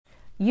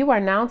You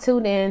are now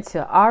tuned in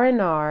to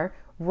R&R,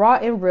 Raw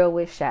and Real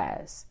with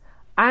Shaz.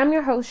 I'm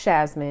your host,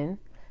 Shazmin,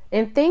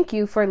 and thank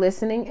you for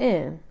listening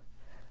in.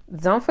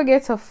 Don't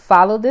forget to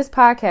follow this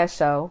podcast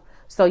show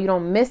so you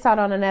don't miss out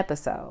on an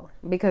episode,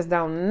 because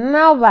don't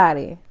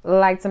nobody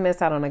like to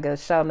miss out on a good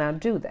show, now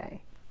do they?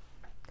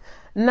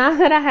 Now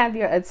that I have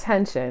your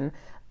attention,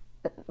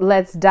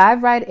 let's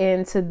dive right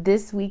into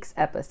this week's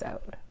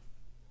episode.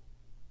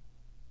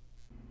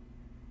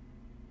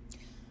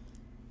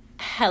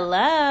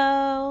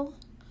 Hello.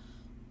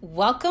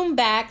 Welcome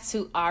back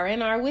to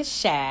R&R with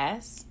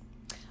Shaz.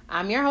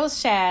 I'm your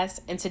host,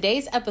 Shaz. In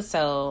today's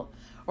episode,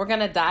 we're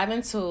going to dive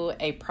into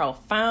a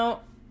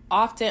profound,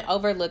 often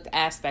overlooked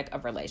aspect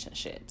of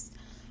relationships,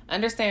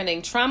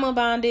 understanding trauma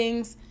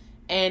bondings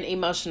and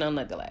emotional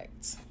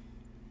neglect.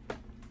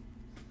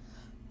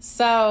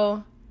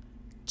 So,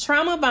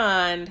 trauma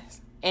bond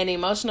and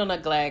emotional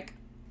neglect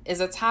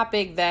is a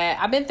topic that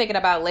I've been thinking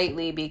about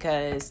lately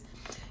because,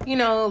 you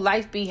know,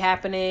 life be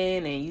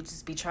happening and you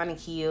just be trying to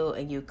heal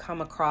and you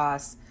come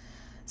across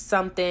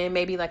something,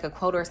 maybe like a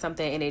quote or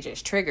something, and it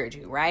just triggered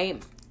you,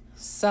 right?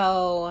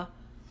 So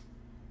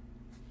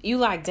you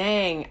like,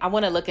 dang, I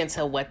want to look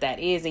into what that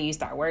is, and you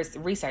start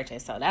researching.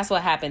 So that's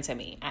what happened to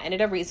me. I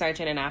ended up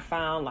researching and I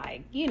found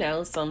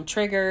some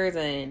triggers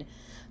and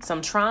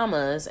some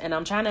traumas, and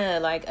I'm trying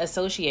to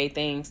associate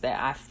things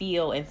that I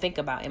feel and think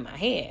about in my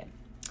head.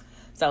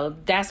 So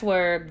that's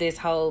where this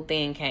whole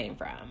thing came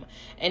from.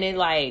 And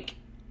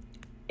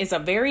it's a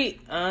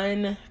very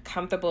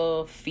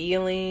uncomfortable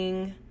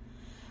feeling.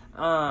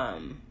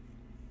 And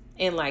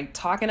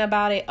talking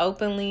about it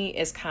openly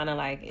is kind of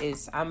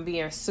I'm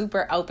being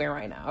super open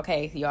right now.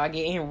 Okay. Y'all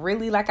getting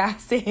really, like I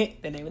said,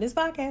 the name of this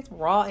podcast,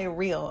 raw and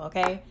real.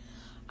 Okay.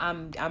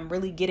 I'm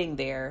really getting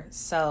there.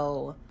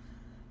 So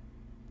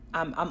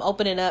I'm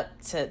opening up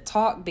to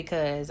talk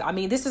because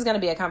this is going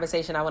to be a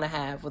conversation I want to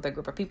have with a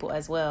group of people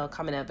as well,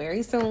 coming up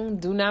very soon.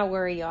 Do not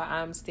worry, y'all.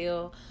 I'm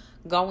still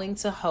going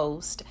to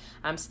host.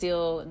 I'm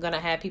still going to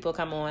have people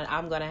come on.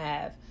 I'm going to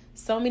have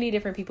so many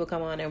different people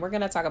come on, and we're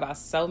going to talk about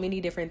so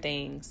many different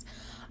things.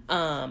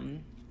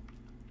 But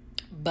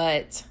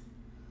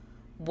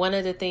one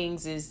of the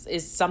things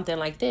is something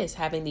like this,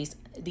 having these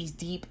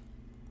deep,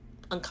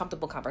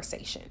 uncomfortable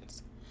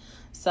conversations.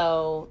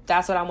 So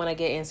that's what I want to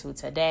get into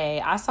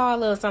today. I saw a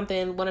little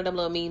something, one of them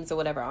little memes or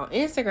whatever on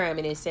Instagram,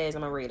 and it says,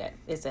 I'm going to read it.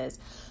 It says,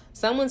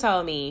 someone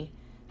told me,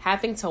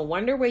 having to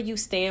wonder where you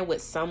stand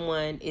with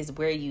someone is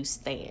where you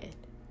stand.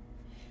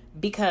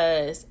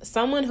 Because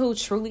someone who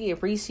truly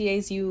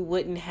appreciates you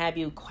wouldn't have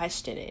you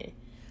questioning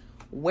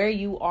where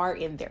you are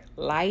in their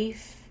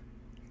life.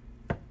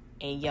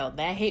 And yo,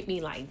 that hit me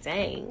like,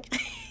 dang.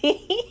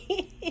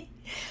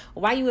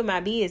 Why you in my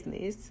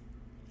business?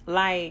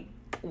 Why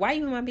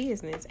you in my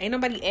business? Ain't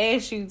nobody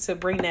asked you to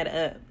bring that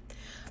up.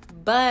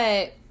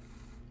 But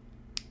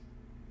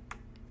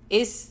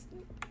it's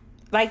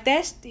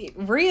that's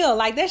real.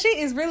 That shit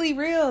is really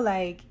real.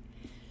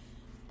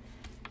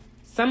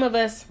 Some of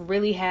us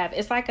really have,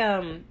 it's I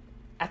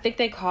think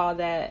they call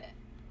that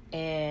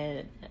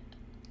an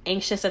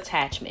anxious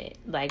attachment.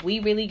 We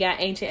really got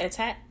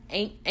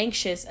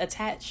anxious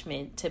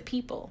attachment to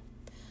people.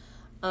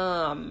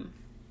 And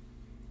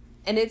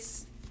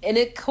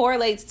it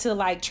correlates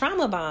to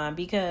trauma bond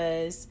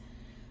because,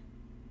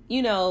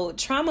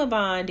 trauma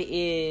bond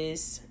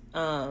is,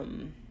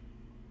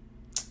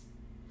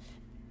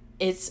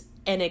 it's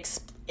an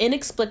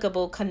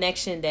inexplicable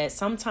connection that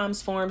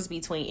sometimes forms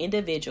between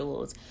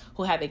individuals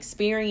who have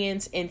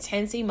experienced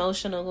intense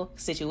emotional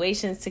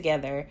situations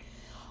together,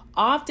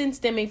 often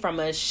stemming from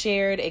a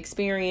shared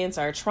experience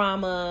or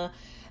trauma.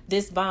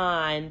 This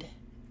bond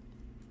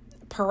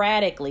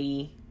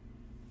periodically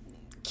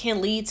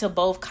can lead to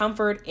both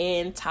comfort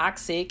and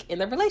toxic in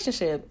the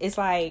relationship. It's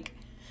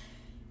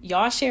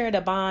y'all shared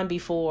a bond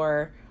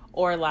before,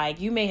 or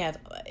you may have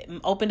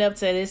opened up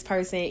to this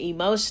person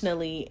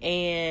emotionally,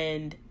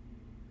 and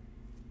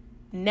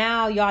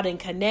now y'all done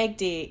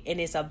connected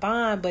and it's a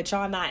bond, but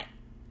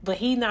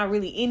he not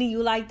really into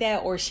you like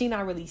that, or she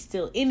not really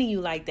still into you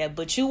like that,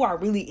 but you are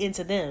really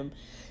into them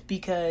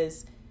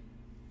because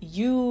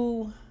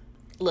I'm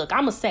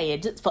gonna say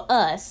it just for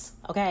us,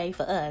 okay?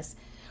 For us,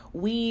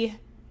 we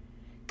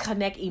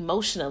connect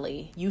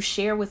emotionally. You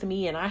share with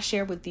me and I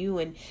share with you,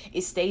 and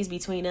it stays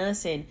between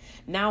us, and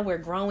now we're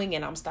growing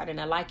and I'm starting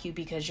to like you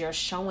because you're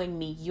showing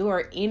me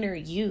your inner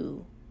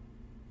you.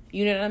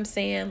 You know what I'm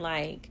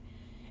saying?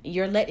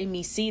 You're letting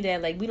me see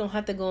that we don't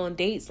have to go on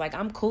dates.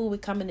 I'm cool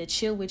with coming to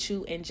chill with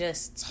you and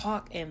just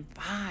talk and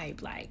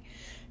vibe.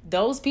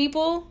 Those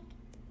people,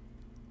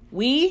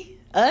 we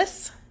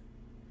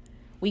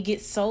get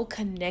so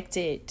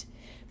connected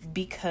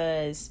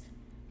because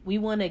we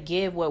want to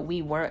give what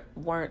we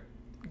weren't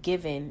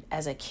given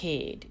as a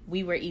kid.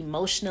 We were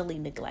emotionally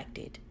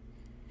neglected.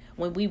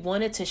 When we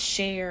wanted to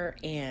share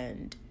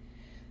and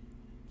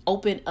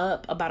open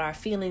up about our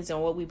feelings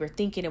and what we were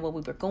thinking and what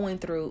we were going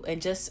through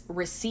and just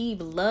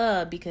receive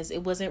love because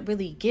it wasn't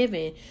really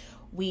given,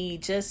 we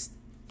just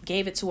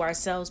gave it to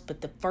ourselves. But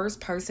the first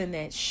person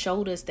that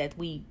showed us that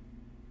we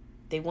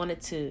They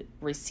wanted to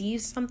receive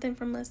something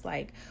from us.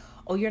 Like,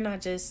 oh, you're not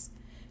just,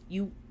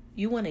 you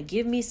want to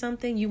give me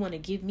something? You want to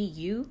give me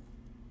you?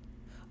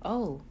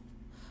 Oh,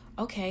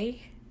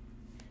 okay.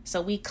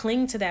 So we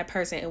cling to that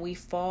person and we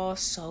fall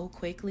so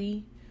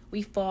quickly.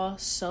 We fall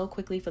so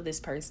quickly for this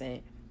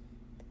person.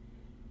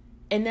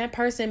 And that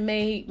person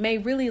may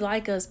really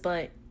like us,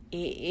 but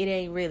it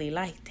ain't really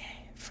like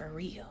that for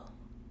real.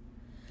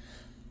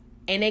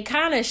 And they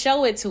kind of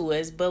show it to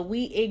us, but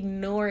we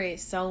ignore it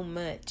so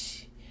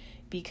much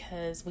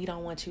because we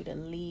don't want you to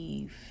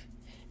leave.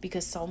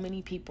 Because so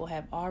many people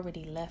have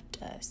already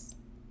left us.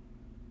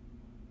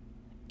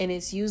 And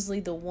it's usually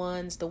the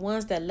ones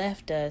that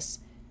left us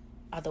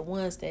are the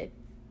ones that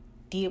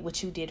did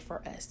what you did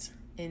for us.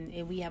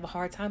 And we have a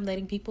hard time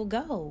letting people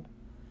go.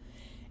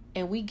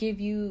 And we give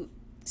you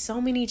so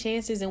many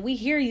chances and we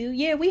hear you.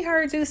 Yeah, we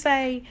heard you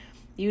say,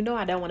 I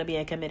don't want to be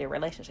in a committed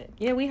relationship.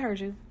 Yeah, we heard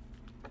you.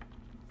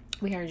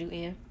 We heard you,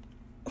 Ann.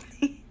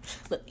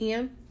 Look,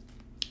 Ann.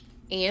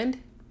 And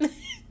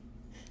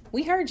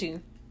we heard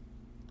you.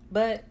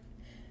 But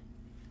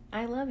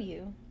I love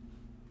you.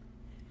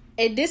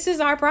 And this is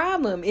our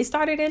problem. It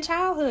started in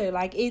childhood.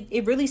 Like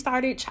it really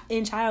started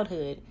in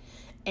childhood.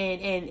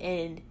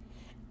 And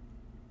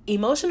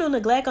emotional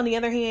neglect, on the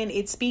other hand,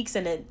 it speaks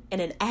in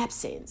an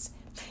absence.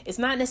 It's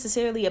not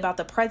necessarily about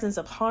the presence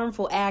of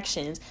harmful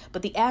actions,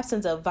 but the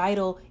absence of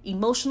vital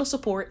emotional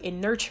support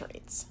and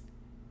nurturance.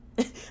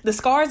 The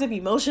scars of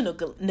emotional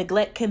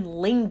neglect can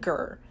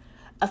linger,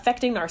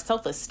 affecting our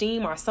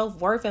self-esteem, our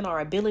self-worth, and our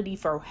ability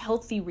for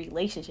healthy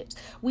relationships.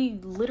 We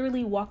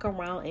literally walk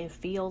around and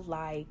feel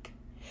like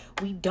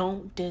we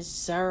don't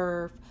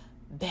deserve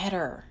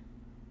better.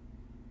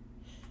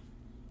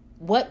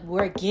 What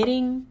we're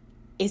getting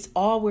is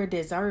all we're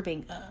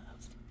deserving of.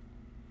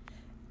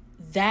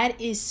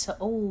 That is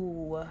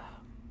so,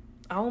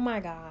 oh my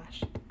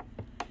gosh.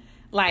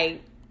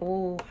 Like,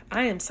 oh,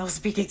 I am so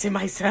speaking to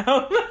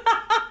myself.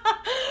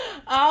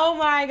 Oh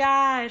my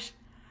gosh.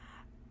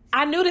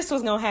 I knew this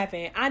was going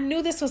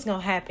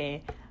to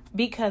happen.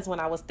 Because when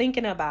I was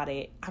thinking about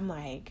it, I'm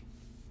like,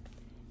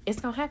 it's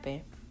going to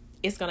happen.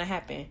 It's going to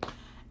happen.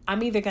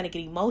 I'm either going to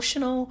get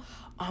emotional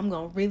or I'm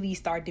going to really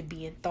start to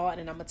be in thought,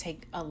 and I'm going to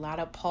take a lot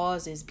of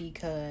pauses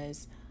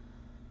because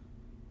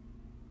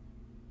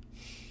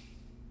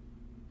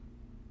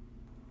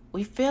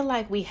we feel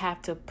like we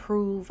have to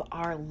prove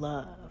our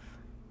love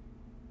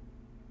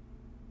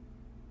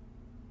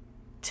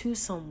to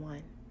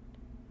someone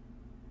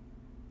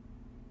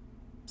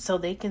so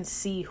they can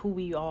see who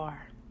we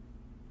are.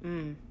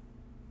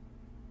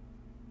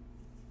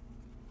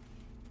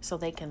 So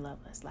they can love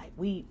us. Like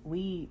we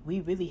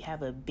really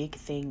have a big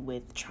thing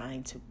with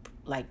trying to,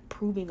 like,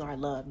 proving our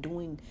love,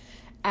 doing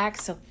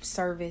acts of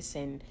service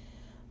and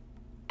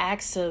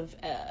acts of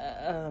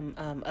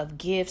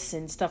gifts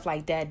and stuff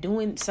like that.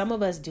 Some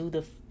of us do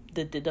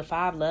the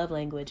 5 love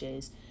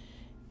languages.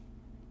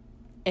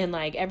 And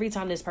like every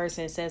time this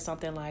person says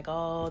something like,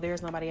 oh,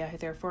 there's nobody out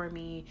there for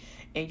me,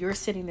 and you're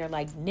sitting there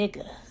like,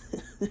 nigga,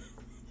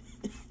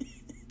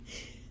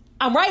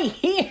 I'm right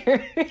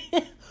here.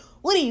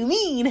 What do you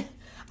mean?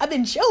 I've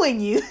been showing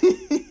you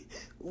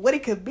what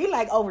it could be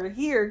like over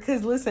here.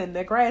 Because listen,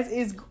 the grass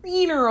is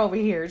greener over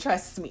here.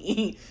 Trust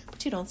me.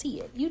 But you don't see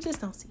it. You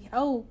just don't see it.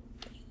 Oh.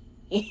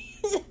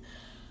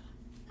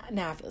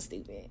 Now I feel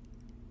stupid.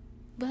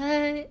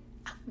 But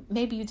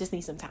maybe you just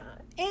need some time.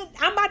 And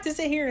I'm about to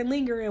sit here and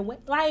linger and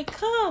wait. Like,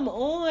 come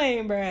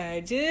on,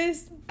 bruh.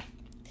 Just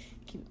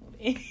keep it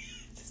moving.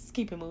 Just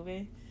keep it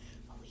moving.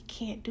 But we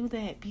can't do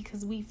that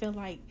because we feel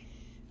like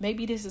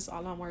maybe this is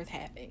all I'm worth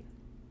having.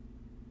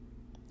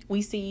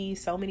 We see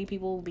so many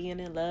people being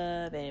in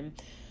love and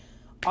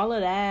all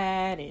of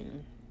that,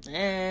 and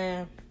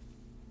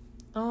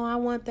oh, I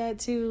want that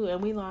too.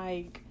 And we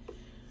like,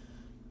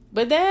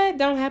 but that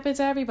don't happen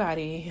to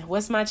everybody.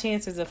 What's my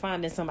chances of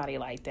finding somebody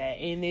like that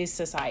in this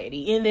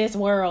society, in this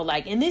world,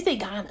 like in this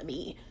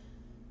economy?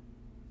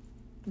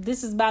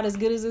 This is about as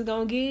good as it's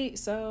gonna get.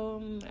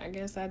 So I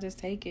guess I just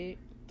take it.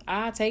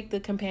 I take the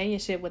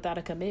companionship without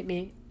a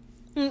commitment.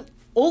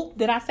 Oh,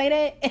 did I say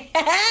that?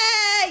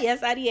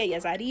 Yes, I did.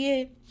 Yes, I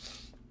did.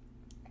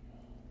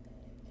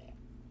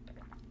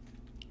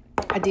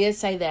 I did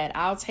say that.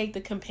 I'll take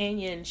the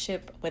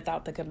companionship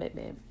without the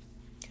commitment.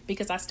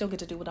 Because I still get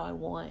to do what I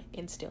want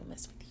and still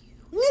mess with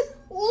you.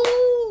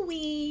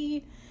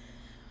 Woo-wee.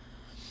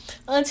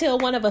 Until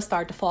one of us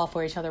start to fall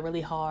for each other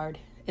really hard.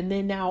 And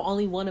then now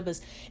only one of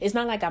us. It's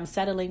not like I'm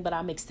settling, but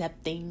I'm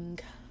accepting.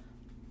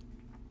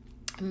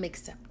 I'm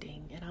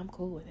accepting. And I'm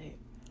cool with it.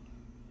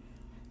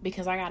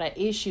 Because I got an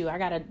issue. I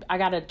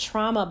got a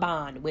trauma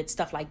bond with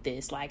stuff like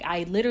this. Like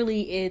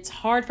it's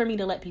hard for me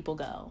to let people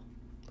go.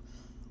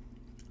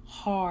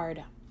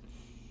 Hard.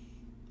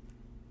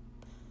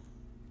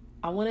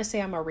 I want to say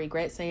I'm going to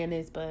regret saying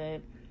this,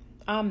 but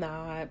I'm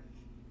not.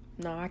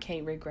 No, I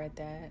can't regret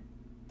that.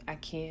 I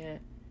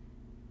can't.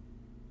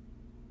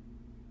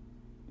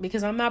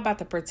 Because I'm not about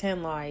to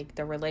pretend like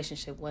the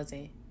relationship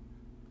wasn't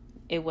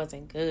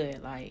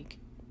good. Like,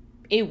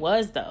 it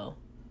was though.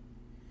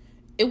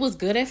 It was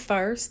good at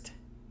first.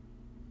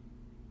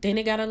 Then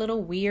it got a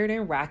little weird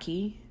and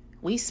rocky.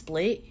 We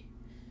split.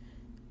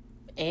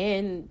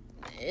 And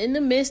in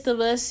the midst of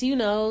us, you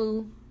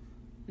know,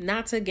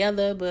 not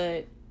together,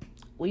 but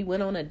we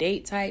went on a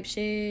date type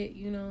shit,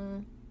 you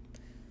know.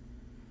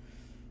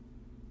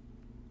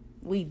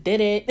 We did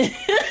it.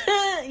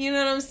 You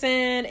know what I'm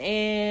saying?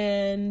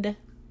 And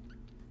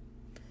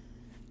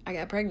I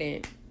got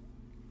pregnant.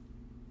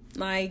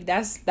 Like,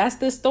 that's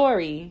the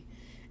story.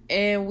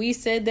 And we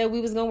said that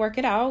we was gonna work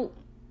it out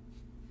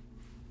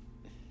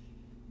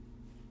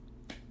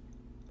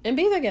and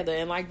be together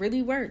and like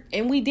really work.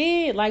 And we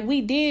did. Like,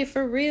 we did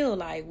for real.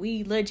 Like,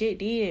 we legit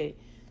did.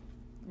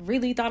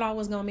 Really thought I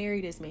was gonna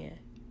marry this man.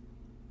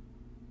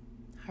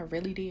 I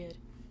really did.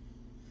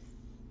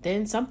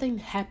 Then something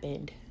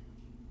happened.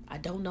 I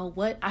don't know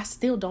what. I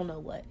still don't know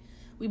what.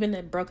 We've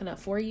been broken up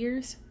 4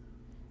 years.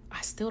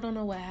 I still don't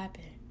know what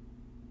happened.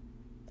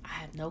 I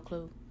have no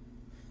clue.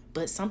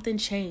 But something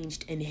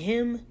changed in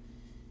him.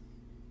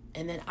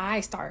 And then I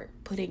start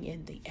putting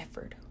in the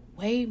effort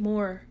way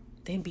more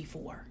than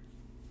before.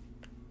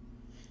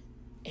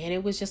 And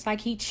it was just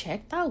like he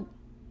checked out.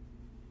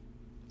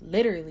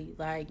 Literally,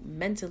 like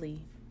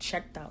mentally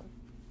checked out.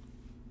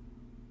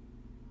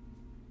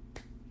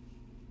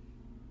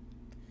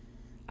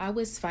 I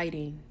was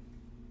fighting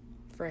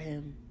for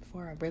him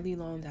for a really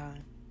long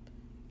time.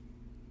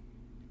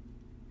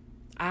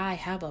 I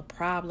have a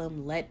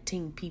problem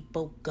letting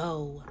people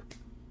go.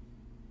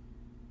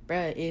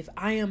 Bruh, if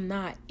I am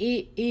not,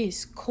 it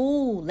is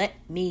cool. Let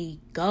me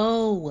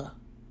go.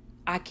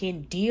 I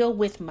can deal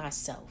with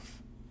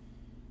myself.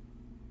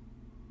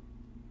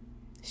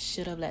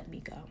 Should have let me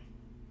go.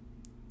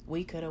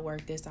 We could have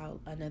worked this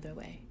out another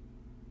way.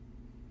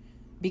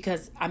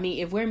 Because, I mean,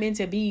 if we're meant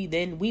to be,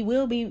 then we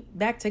will be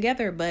back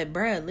together. But,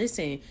 bruh,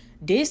 listen,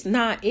 this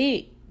not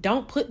it.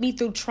 Don't put me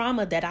through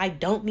trauma that I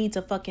don't need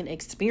to fucking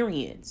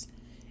experience.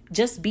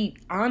 Just be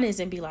honest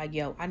and be like,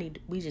 yo,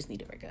 we just need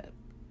to break up.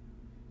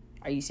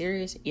 Are you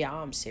serious? Yeah,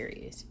 I'm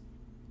serious.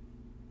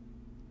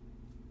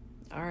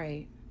 All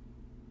right.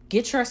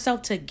 Get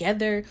yourself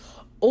together.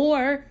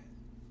 Or,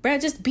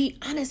 bruh, just be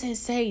honest and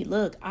say,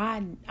 look,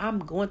 I'm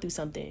going through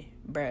something,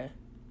 bruh.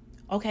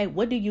 Okay,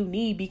 what do you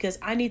need? Because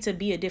I need to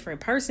be a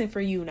different person for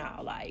you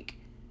now. Like,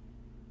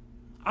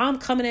 I'm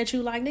coming at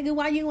you like, nigga,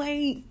 why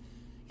you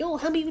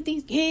don't help me with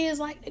these kids?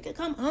 Like, nigga,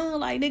 come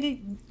on. Like,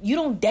 nigga, you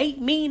don't date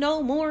me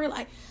no more.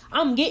 Like,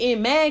 I'm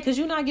getting mad because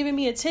you're not giving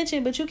me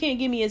attention, but you can't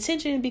give me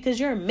attention because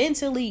you're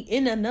mentally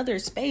in another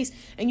space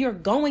and you're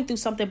going through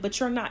something, but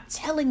you're not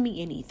telling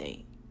me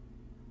anything.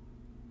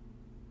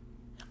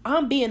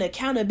 I'm being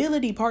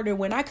accountability partner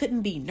when I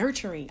couldn't be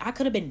nurturing. I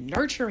could have been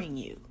nurturing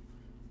you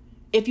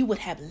if you would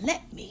have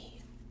let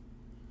me.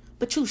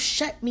 But you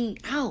shut me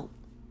out.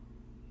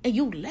 And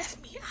you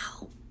left me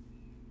out.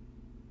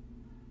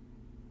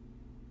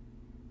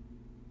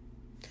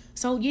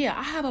 So yeah,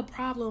 I have a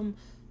problem.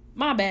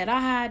 My bad.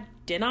 I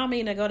did not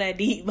mean to go that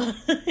deep. But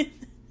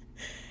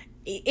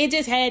it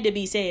just had to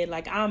be said.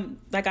 Like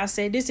I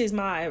said, this is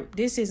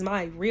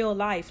my real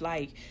life.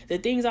 Like, the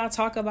things I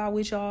talk about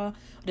with y'all,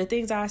 the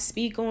things I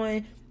speak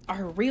on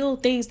are real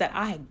things that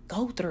I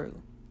go through.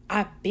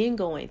 I've been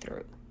going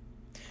through.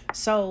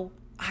 So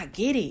I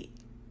get it.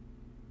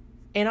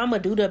 And I'm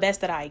going to do the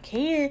best that I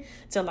can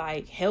to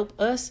like help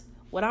us.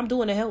 What I'm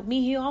doing to help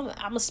me heal, I'm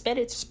going to spread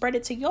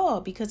it to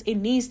y'all because it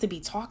needs to be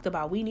talked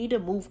about. We need to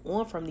move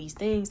on from these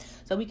things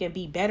so we can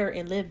be better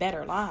and live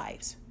better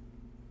lives.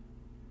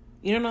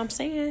 You know what I'm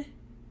saying?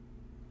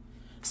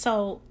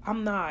 So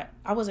I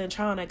wasn't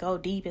trying to go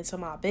deep into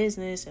my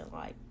business and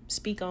like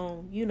speak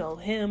on,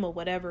 him or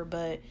whatever,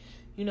 but,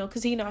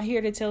 because he's not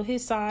here to tell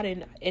his side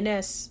and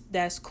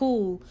that's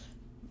cool.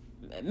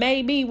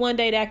 Maybe one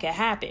day that could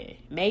happen.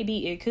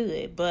 Maybe it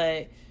could.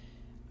 But,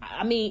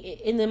 I mean,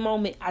 in the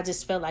moment, I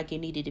just felt like it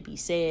needed to be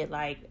said.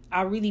 Like,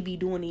 I really be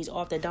doing these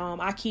off the dome.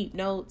 I keep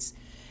notes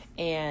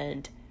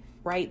and,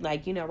 right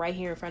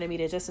here in front of me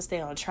just to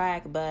stay on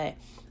track. But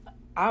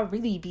I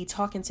really be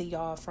talking to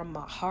y'all from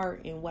my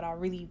heart and what I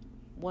really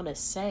want to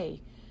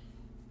say.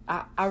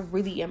 I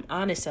really am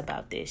honest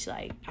about this.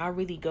 Like, I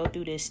really go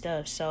through this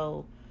stuff.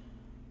 So,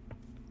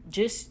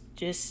 just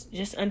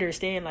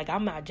understand, like,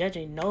 I'm not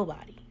judging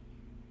nobody.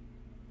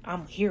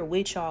 I'm here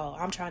with y'all.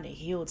 I'm trying to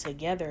heal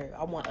together.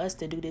 I want us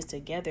to do this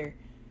together.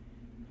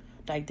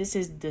 Like, this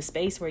is the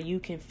space where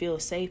you can feel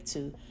safe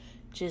to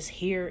just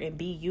hear and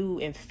be you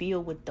and feel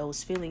what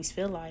those feelings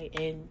feel like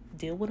and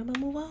deal with them and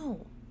move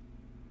on.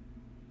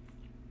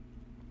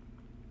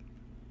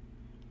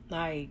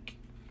 Like,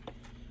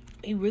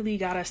 we really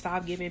gotta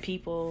stop giving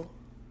people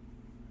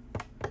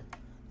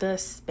the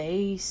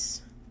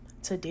space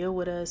to deal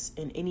with us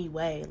in any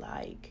way.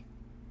 Like,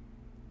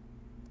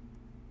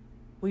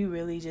 we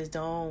really just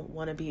don't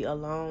want to be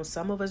alone.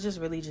 Some of us just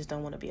really just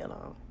don't want to be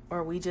alone.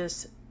 Or we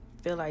just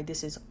feel like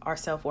this is our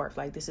self-worth.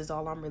 Like, this is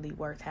all I'm really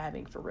worth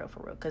having for real.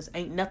 Because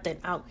ain't nothing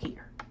out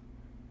here.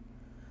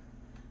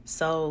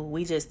 So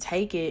we just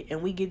take it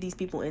and we give these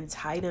people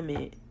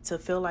entitlement to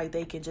feel like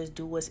they can just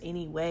do us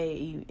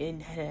anyway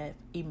and have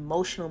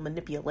emotional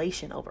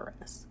manipulation over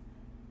us.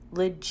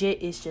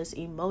 Legit, it's just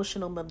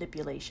emotional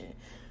manipulation.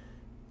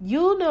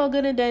 You know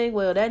good and dang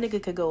well that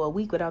nigga could go a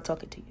week without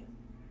talking to you.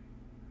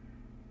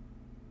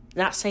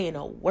 Not saying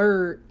a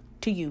word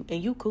to you.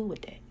 And you cool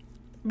with that.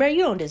 Bro,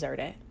 you don't deserve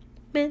that.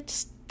 Man,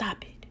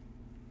 stop it.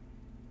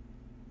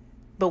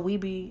 But we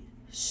be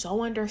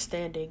so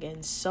understanding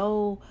and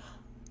so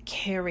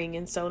caring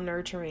and so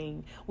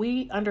nurturing.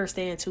 We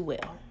understand too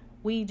well.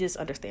 We just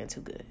understand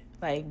too good.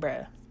 Like,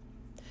 bruh.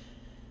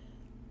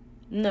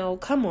 No,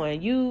 come on.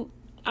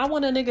 I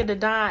want a nigga to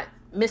not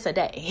miss a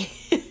day.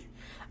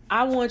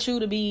 I want you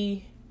to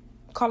be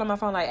calling my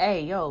phone like,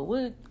 hey, yo,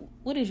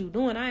 what is you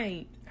doing? I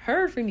ain't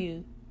heard from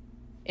you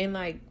in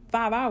like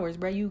 5 hours,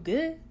 bro. You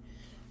good?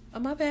 Oh,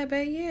 my bad,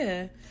 babe.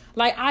 Yeah.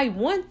 Like, I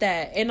want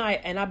that. And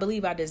I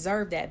believe I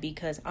deserve that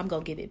because I'm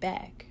going to give it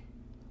back.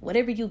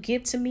 Whatever you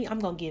give to me, I'm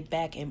going to give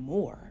back and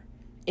more.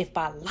 If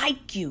I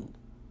like you.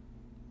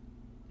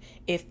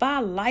 If I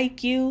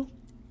like you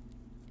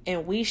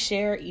and we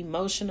share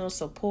emotional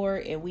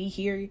support and we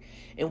hear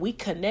and we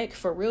connect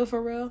for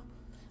real,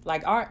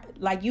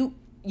 like you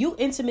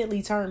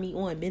intimately turn me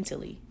on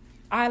mentally.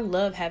 I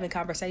love having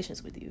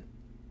conversations with you.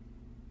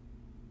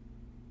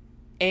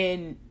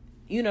 And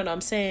you know what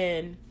I'm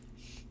saying?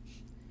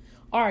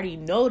 I already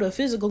know the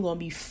physical gonna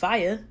be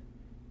fire.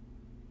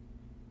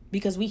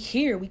 Because we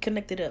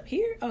connected up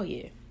here. Oh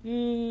yeah.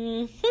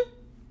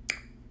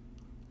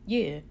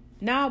 Yeah.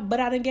 Now, but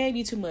I done gave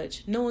you too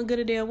much. Knowing good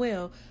and damn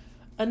well,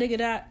 a nigga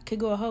that could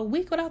go a whole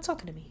week without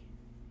talking to me.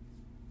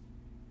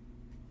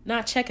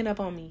 Not checking up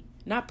on me.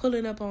 Not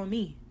pulling up on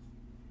me.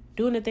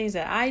 Doing the things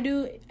that I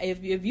do.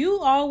 If you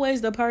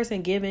always the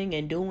person giving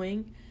and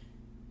doing,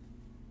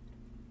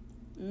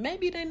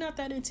 maybe they're not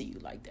that into you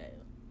like that.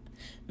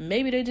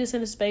 Maybe they're just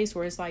in a space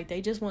where it's like they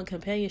just want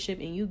companionship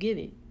and you give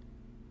it.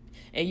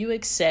 And you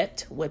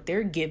accept what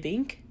they're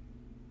giving.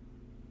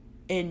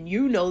 And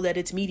you know that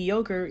it's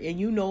mediocre and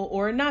you know,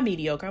 or not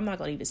mediocre. I'm not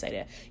going to even say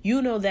that.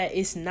 You know that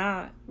it's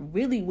not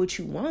really what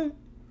you want.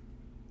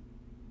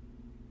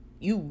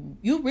 You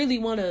really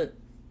want to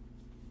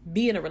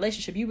be in a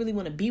relationship. You really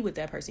want to be with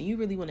that person. You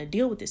really want to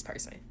deal with this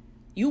person.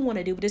 You want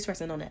to deal with this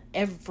person on an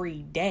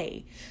every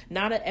day.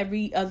 Not a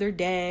every other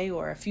day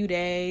or a few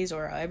days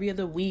or every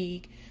other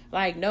week.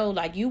 Like, no,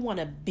 like you want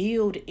to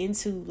build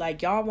into,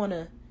 like you want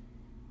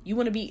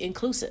to be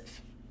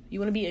inclusive. You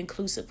want to be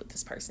inclusive with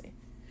this person.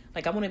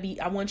 Like I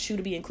want you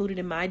to be included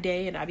in my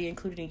day and I be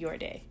included in your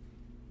day.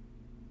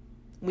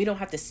 We don't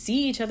have to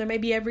see each other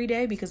maybe every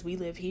day because we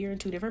live here in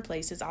two different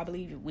places. I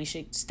believe we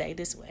should stay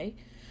this way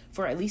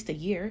for at least a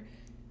year.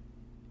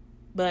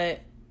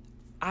 But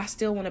I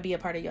still want to be a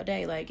part of your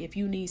day. Like if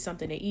you need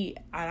something to eat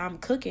and I'm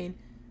cooking,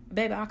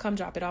 baby, I'll come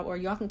drop it off or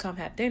y'all can come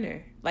have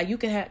dinner. Like you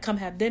can come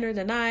have dinner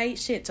tonight,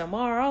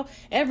 tomorrow,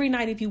 every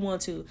night if you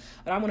want to.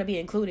 But I want to be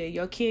included.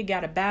 Your kid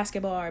got a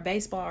basketball or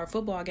baseball or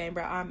football game,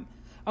 bro.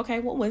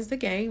 Okay, well, when's the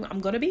game? I'm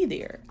going to be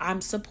there.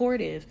 I'm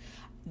supportive.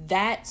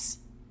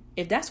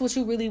 If that's what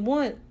you really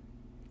want,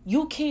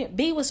 you can't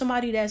be with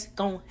somebody that's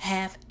going to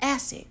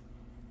half-ass it.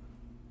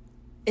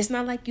 It's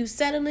not like you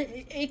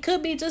settling. It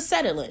could be just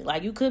settling.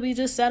 Like you could be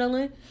just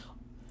settling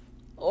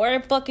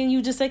or fucking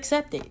you just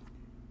accept it.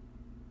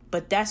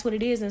 But that's what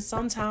it is. And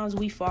sometimes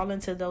we fall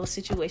into those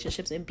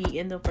situationships and be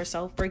in them for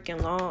so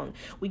freaking long.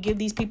 We give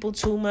these people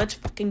too much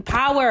fucking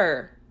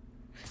power.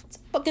 It's a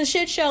fucking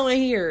shit show in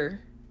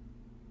here.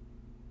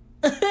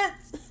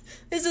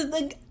 This is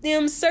the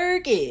damn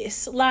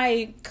circus.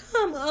 Like,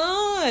 come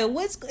on.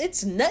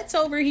 It's nuts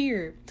over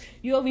here.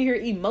 You over here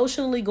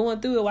emotionally going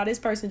through it while this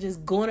person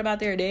just going about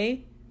their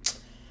day.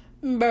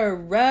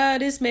 Bruh,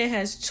 this man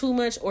has too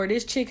much, or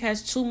this chick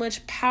has too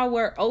much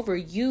power over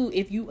you.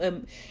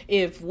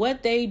 If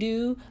what they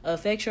do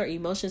affects your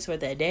emotions for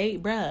that day,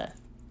 bruh,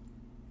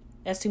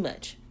 that's too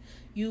much.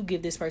 You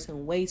give this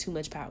person way too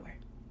much power.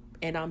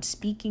 And I'm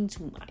speaking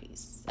to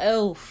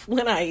myself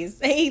when I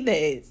say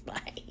this.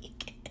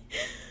 Like,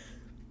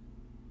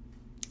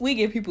 we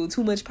give people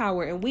too much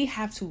power and we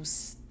have to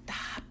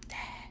stop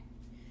that.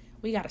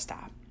 We got to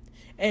stop.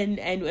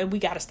 And we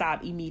got to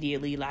stop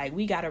immediately. Like,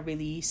 we got to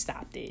really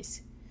stop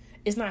this.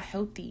 It's not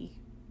healthy.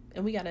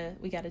 And we got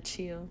to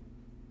chill.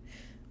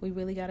 We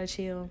really got to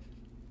chill.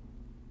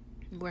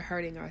 We're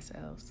hurting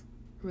ourselves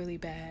really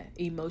bad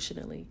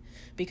emotionally.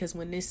 Because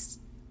when this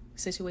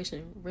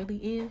situation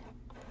really ends,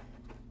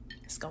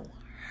 it's going to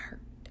hurt.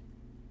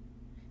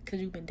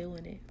 Because you've been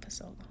doing it for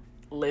so long.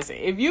 Listen,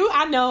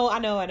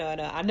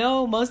 I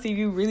know most of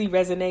you really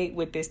resonate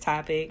with this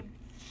topic.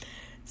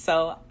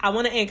 So I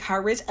want to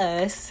encourage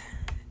us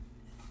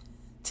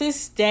to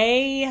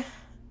stay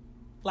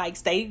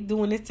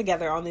doing this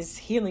together on this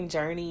healing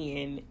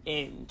journey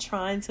and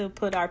trying to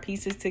put our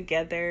pieces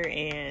together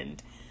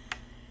and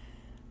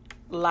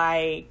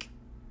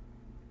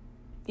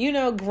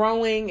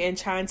growing and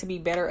trying to be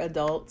better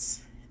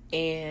adults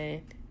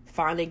and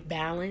finding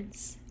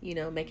balance,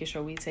 making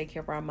sure we take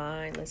care of our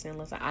mind. Listen,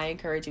 I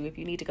encourage you, if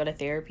you need to go to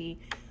therapy,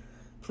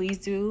 please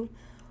do.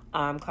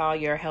 Call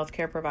your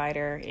healthcare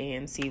provider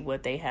and see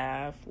what they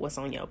have, what's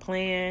on your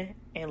plan,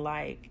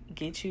 and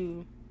get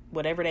you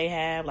whatever they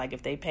have.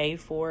 If they pay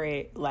for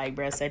it,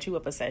 bruh, set you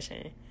up a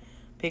session.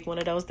 Pick one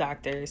of those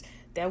doctors.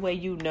 That way,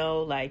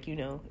 like,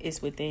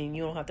 it's within,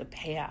 you don't have to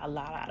pay out a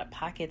lot out of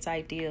pocket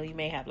type deal. You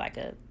may have like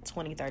a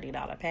 $20,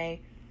 $30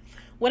 pay,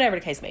 whatever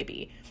the case may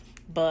be.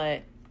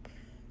 But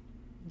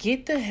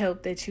get the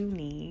help that you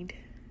need,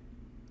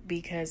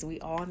 because we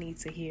all need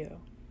to heal.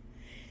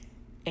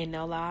 And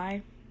no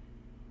lie,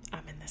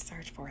 I'm in the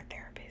search for a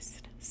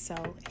therapist. So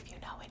if you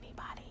know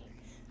anybody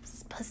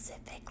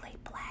specifically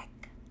Black,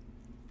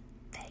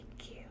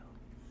 thank you.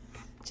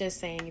 Just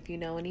saying, if you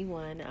know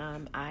anyone,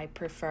 I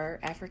prefer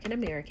African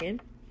American.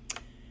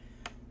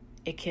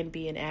 It can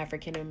be an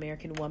African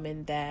American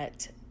woman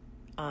that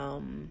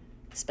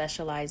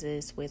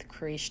specializes with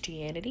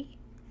Christianity.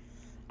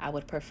 I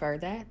would prefer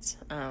that.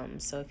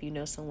 So if you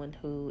know someone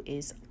who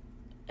is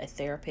a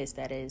therapist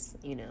that is,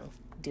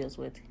 deals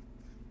with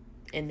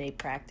and they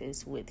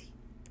practice with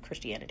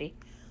Christianity,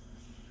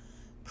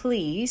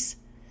 please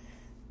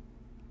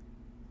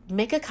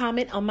make a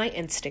comment on my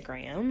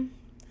Instagram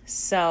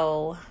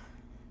so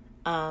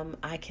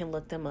I can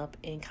look them up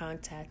and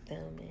contact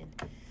them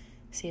and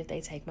see if they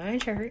take my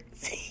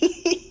insurance.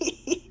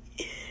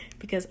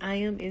 Because I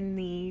am in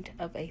need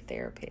of a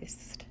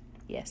therapist.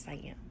 Yes, I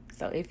am.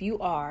 So if you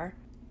are,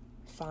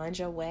 find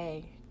your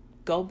way.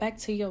 Go back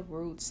to your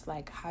roots,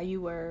 like how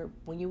you were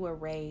when you were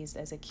raised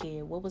as a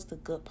kid. What was the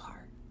good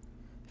part?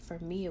 For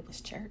me, it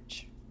was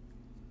church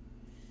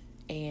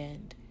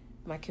and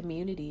my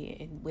community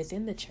and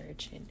within the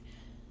church and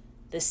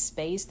the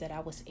space that I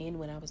was in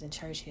when I was in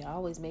church. It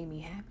always made me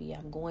happy.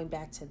 I'm going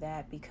back to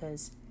that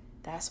because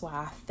that's why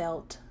I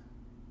felt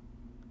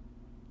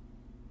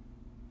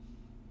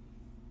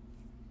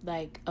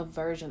like a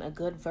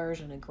good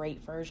version, a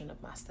great version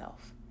of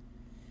myself.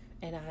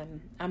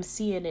 And I'm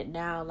seeing it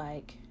now,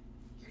 like,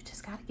 you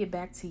just got to get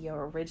back to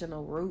your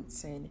original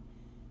roots and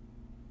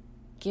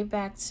get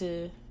back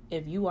to,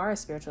 if you are a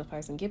spiritual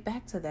person, get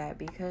back to that,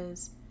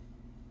 because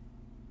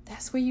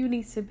that's where you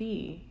need to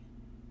be.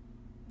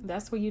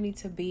 That's where you need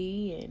to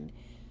be. And,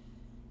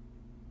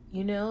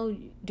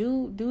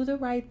 do the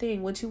right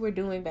thing. What you were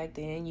doing back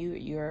then,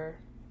 you're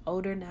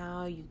older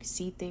now, you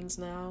see things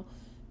now.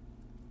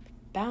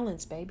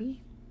 Balance, baby.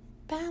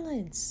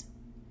 Balance.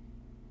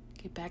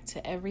 Get back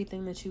to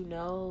everything that you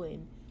know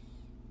and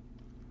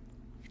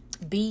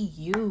be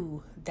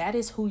you. That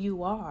is who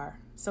you are.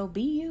 So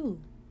be you.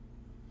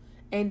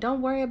 And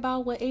don't worry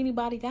about what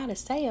anybody got to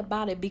say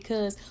about it,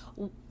 because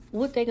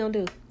what they gonna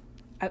do?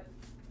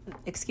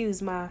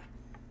 Excuse my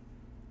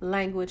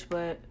language,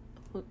 but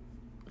what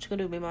you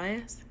gonna do, be my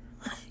ass?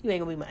 You ain't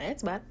gonna be my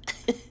ass about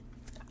it.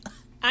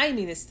 I ain't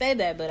even say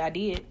that, but I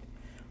did.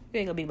 You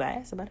ain't gonna be my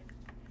ass about it.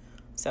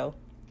 So,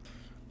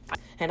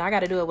 and I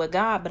got to do it with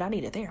God, but I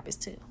need a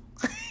therapist too.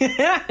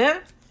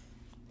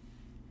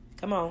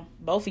 Come on,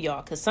 both of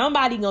y'all, because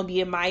somebody gonna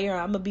be in my ear.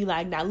 I'm gonna be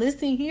like, now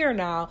listen here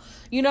now,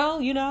 you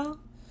know.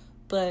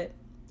 But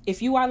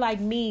if you are like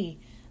me,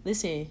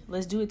 listen,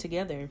 let's do it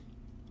together.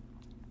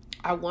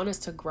 I want us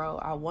to grow.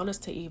 I want us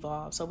to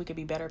evolve so we can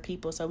be better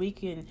people, so we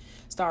can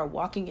start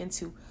walking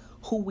into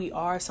who we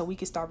are, so we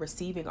can start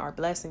receiving our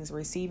blessings,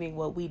 receiving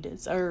what we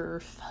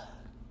deserve,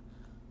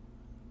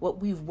 what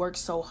we've worked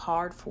so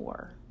hard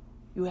for.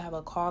 You have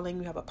a calling,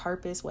 you have a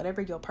purpose,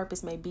 whatever your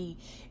purpose may be,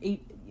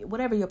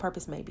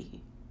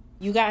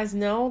 You guys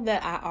know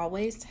that I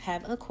always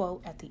have a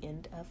quote at the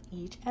end of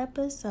each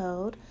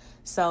episode.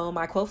 So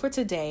my quote for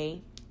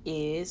today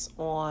is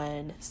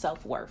on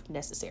self-worth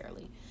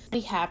necessarily.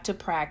 We have to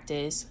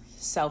practice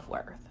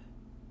self-worth.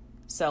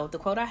 So the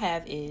quote I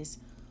have is,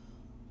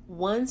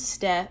 one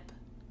step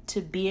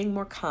to being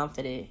more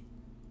confident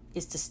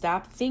is to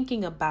stop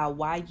thinking about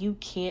why you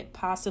can't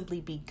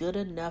possibly be good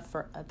enough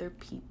for other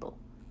people.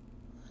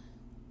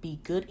 Be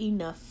good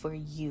enough for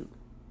you.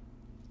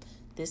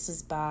 This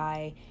is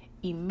by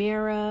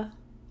Emira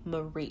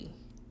Marie.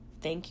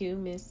 Thank you,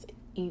 Miss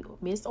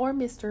or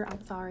Mr.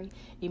 I'm sorry,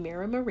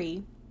 Emira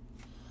Marie,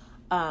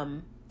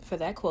 for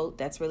that quote.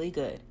 That's really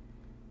good.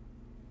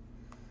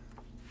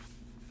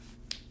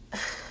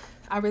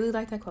 I really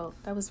like that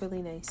quote. That was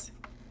really nice.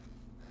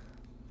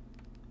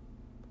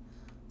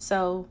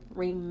 So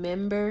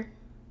remember,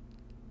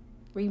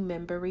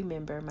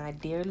 my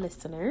dear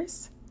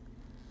listeners,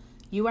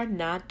 you are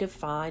not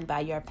defined by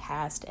your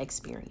past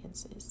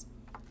experiences.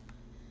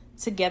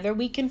 Together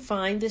we can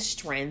find the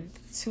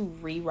strength to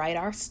rewrite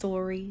our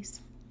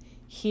stories,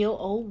 heal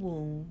old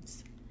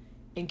wounds,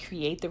 and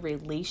create the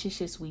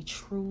relationships we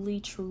truly,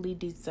 truly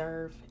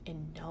deserve,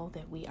 and know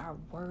that we are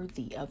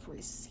worthy of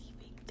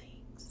receiving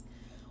things.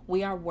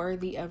 We are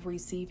worthy of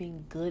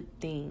receiving good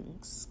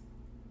things.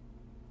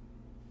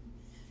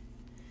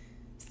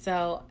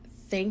 So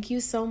thank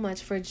you so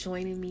much for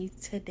joining me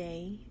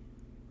today.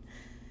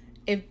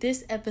 If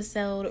this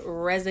episode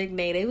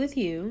resonated with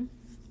you,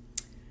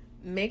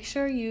 make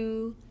sure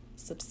you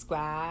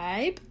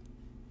subscribe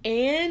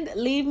and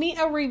leave me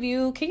a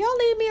review. Can y'all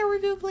leave me a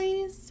review,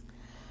 please?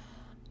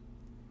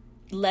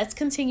 Let's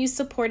continue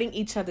supporting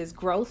each other's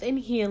growth and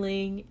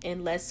healing,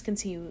 and let's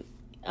continue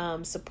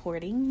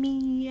supporting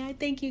me. I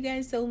thank you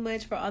guys so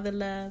much for all the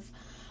love.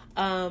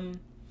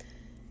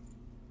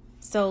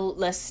 So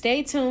let's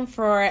stay tuned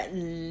for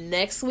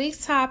next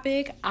week's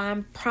topic.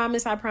 I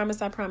promise I'm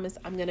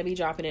going to be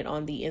dropping it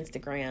on the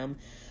Instagram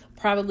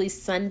probably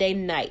Sunday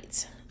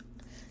night.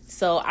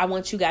 So I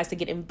want you guys to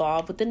get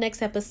involved with the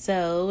next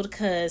episode,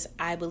 because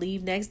I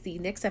believe the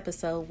next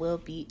episode will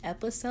be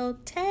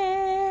episode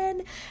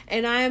 10.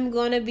 And I'm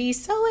going to be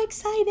so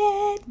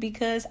excited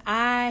because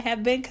I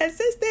have been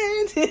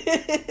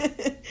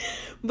consistent.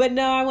 But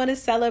no, I want to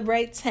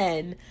celebrate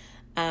 10.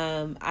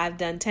 I've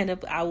done 10.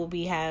 I will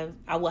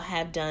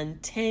have done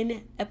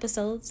 10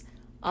 episodes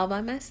all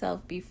by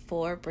myself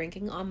before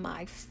bringing on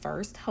my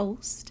first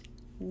host.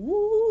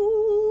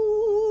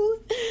 Woo!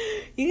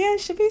 You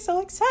guys should be so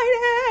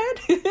excited.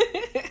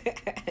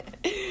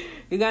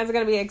 You guys are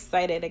gonna be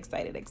excited.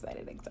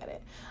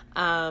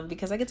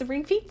 Because I get to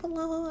bring people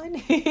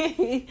on.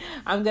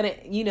 I'm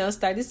gonna,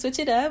 start to switch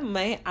it up.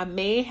 I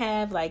may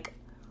have like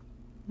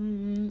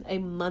a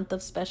month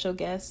of special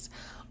guests,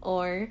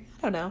 or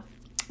I don't know.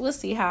 We'll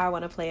see how I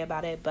want to play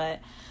about it.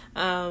 But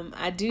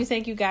I do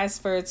thank you guys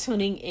for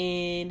tuning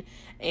in,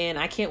 and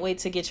I can't wait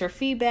to get your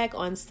feedback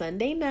on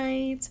Sunday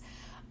night.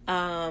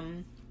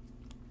 I'm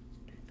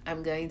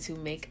going to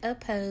make a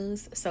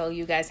post, so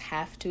you guys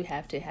have to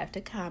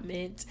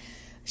comment,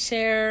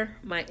 share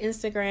my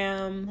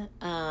Instagram,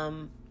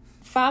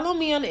 follow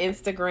me on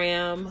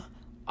Instagram,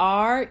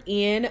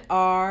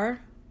 RNR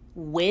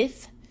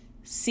with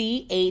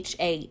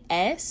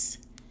CHAS.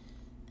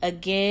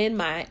 Again,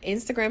 my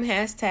Instagram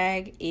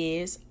hashtag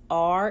is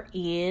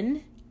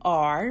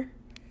RNR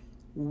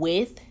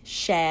with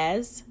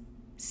Shaz,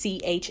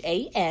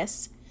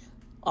 CHAS,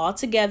 all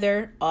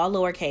together, all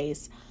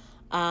lowercase.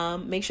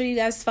 Make sure you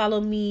guys follow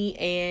me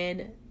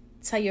and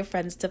tell your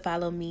friends to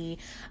follow me.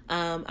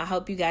 I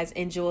hope you guys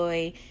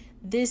enjoy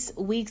this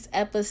week's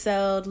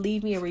episode.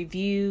 Leave me a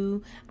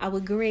review. I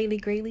would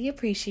greatly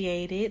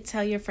appreciate it.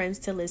 Tell your friends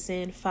to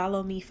listen.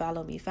 Follow me.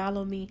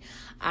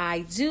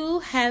 I do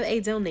have a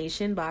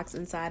donation box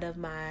inside of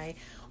my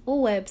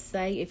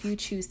website. If you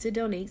choose to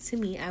donate to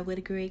me, I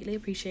would greatly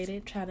appreciate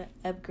it. Try to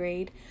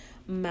upgrade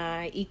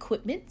my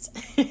equipment.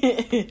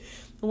 I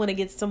want to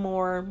get some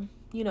more,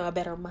 a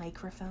better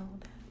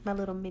microphone. My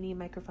little mini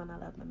microphone. I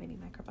love my mini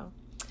microphone.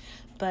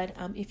 But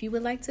if you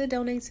would like to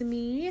donate to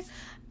me,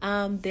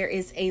 there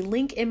is a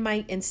link in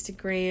my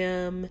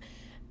Instagram.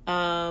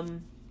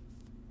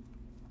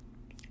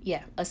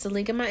 It's a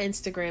link in my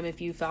Instagram.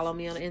 If you follow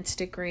me on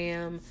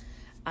Instagram,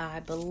 I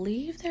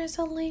believe there's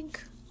a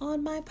link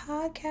on my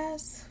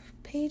podcast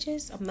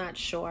pages. I'm not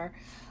sure,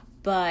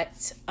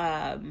 but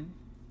I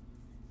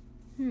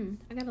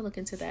gotta look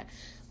into that.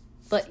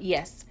 But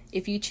yes,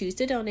 if you choose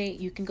to donate,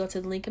 you can go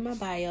to the link in my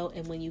bio,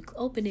 and when you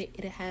open it,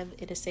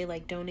 it'll say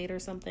like donate or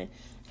something,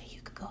 and you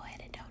could go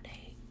ahead and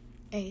donate.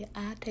 Hey,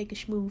 I take a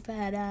smooth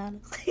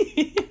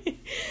 $5.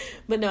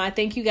 But no, I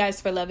thank you guys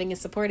for loving and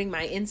supporting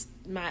my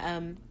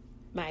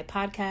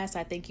podcast.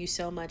 I thank you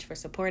so much for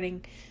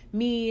supporting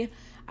me.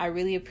 I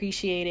really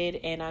appreciate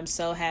it, and I'm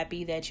so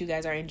happy that you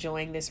guys are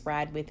enjoying this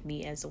ride with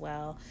me as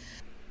well.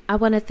 I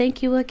want to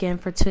thank you again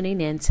for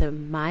tuning in to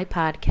my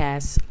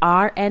podcast,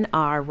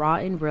 R&R, Raw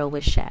and Real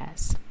with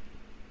Shaz.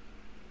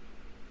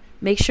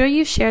 Make sure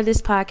you share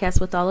this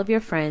podcast with all of your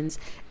friends,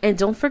 and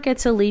don't forget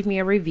to leave me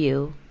a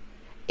review.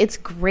 It's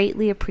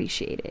greatly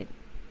appreciated.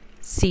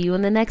 See you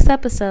in the next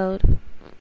episode.